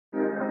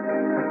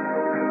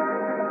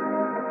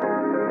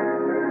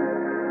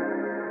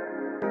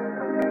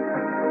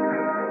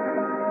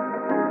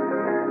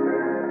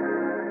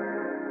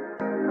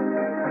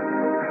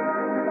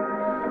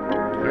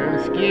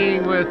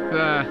skiing with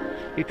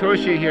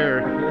Hitoshi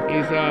here.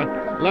 He's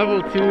a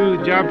level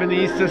 2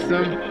 Japanese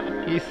system.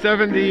 He's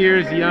 70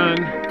 years young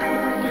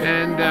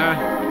and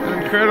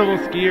an incredible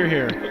skier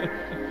here.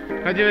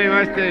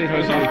 Hajimemashite,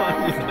 Hitoshi.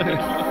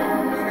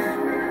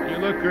 You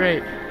look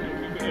great.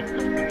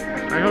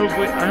 I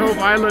hope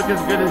I look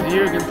as good as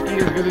you, can ski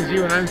as good as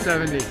you when I'm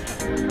 70.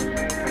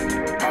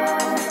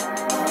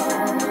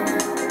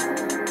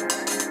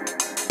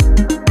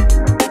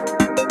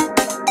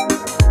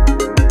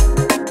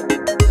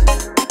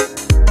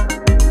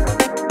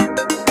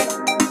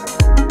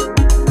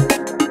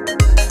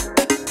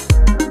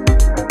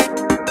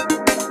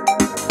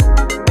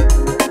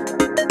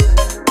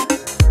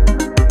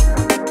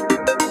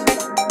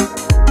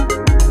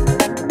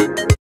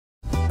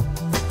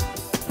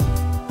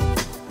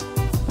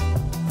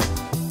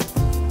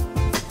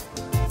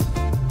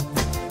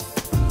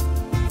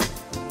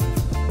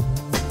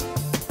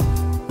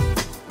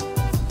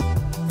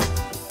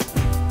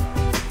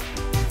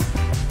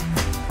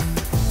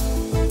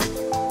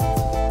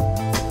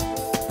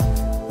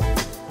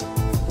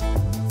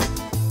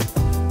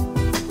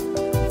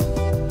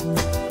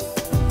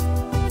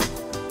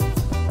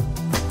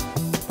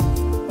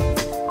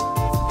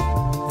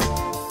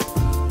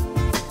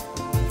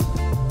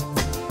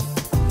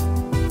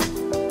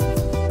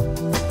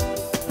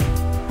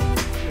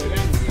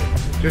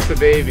 Just a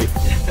baby.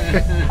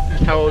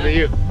 How old are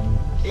you?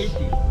 80.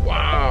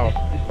 Wow.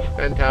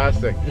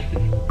 Fantastic. 80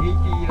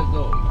 years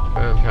old.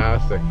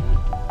 Fantastic.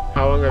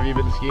 How long have you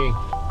been skiing?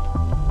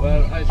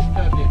 Well, I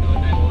started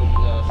when I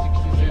was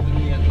 67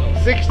 years old.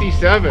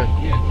 67?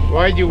 Yes.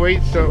 Why'd you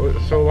wait so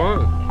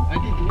long? I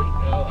did.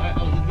 I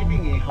was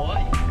living in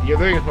Hawaii. You're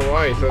living in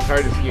Hawaii, so it's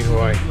hard to ski in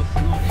Hawaii. It was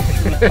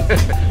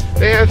snowing.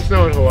 They have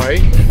snow in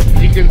Hawaii.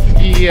 You can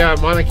ski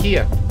Mauna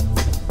Kea.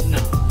 No,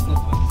 not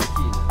for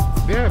skiing.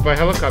 Yeah, by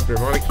helicopter,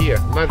 Mauna Kea.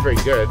 Not very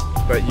good,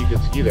 but you can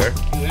ski there.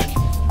 You went?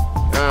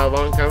 A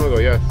long time ago,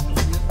 yes.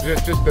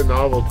 Just a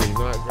novelty,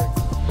 not very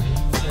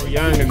so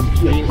young and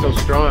being so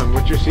strong.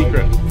 What's your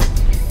secret?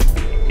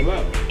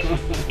 Well,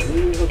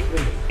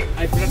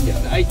 I practice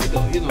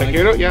Aikido, you know.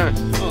 Aikido? Yeah,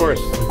 of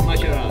course.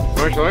 Martial arts.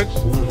 Martial arts?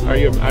 Are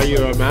you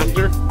a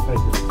master?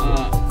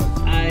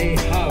 I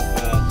have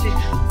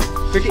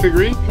 6th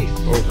degree? Six.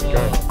 Oh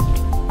god.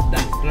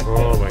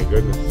 Oh my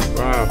goodness.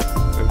 Wow.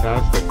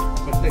 Fantastic.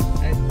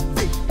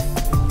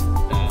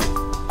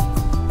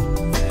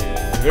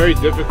 Very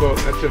difficult.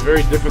 That's a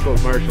very difficult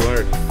martial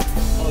art.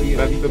 Oh, yeah.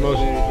 That's the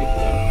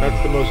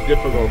most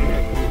difficult.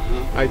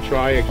 I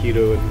try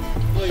Aikido and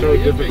it's so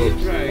difficult.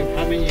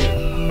 How many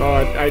years? Oh,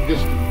 I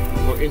just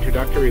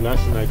introductory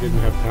lesson. I didn't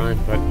have time,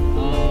 but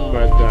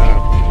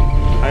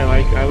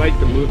I like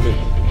the movement.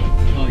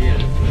 Oh yeah.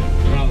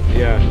 Round.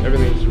 Yeah,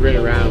 everything's right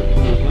around.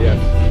 Yes.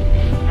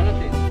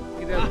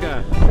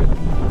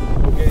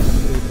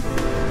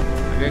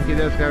 Genki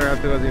desu ka?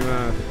 Arigatou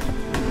gozaimasu.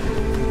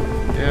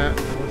 Yeah.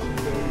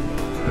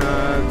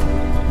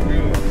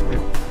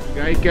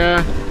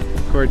 Gaika,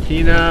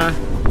 Cortina,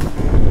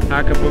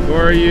 Hakuba,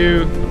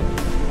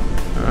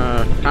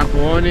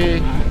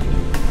 Hakuoni,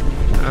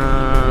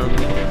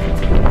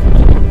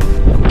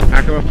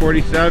 Hakuba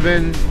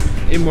 47,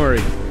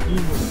 Imori.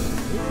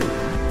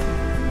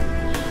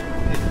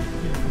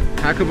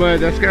 Hakuba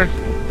desu ka?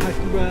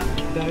 Hakuba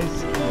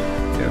desu.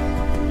 Yes.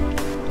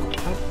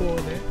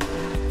 Hakuba.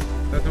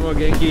 とても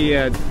元気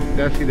大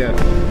好きです。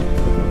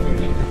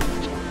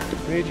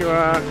こんにち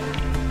は。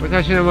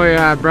私の名前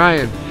はブラ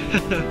イアン。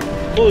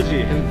王子。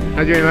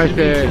はじめまし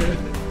て。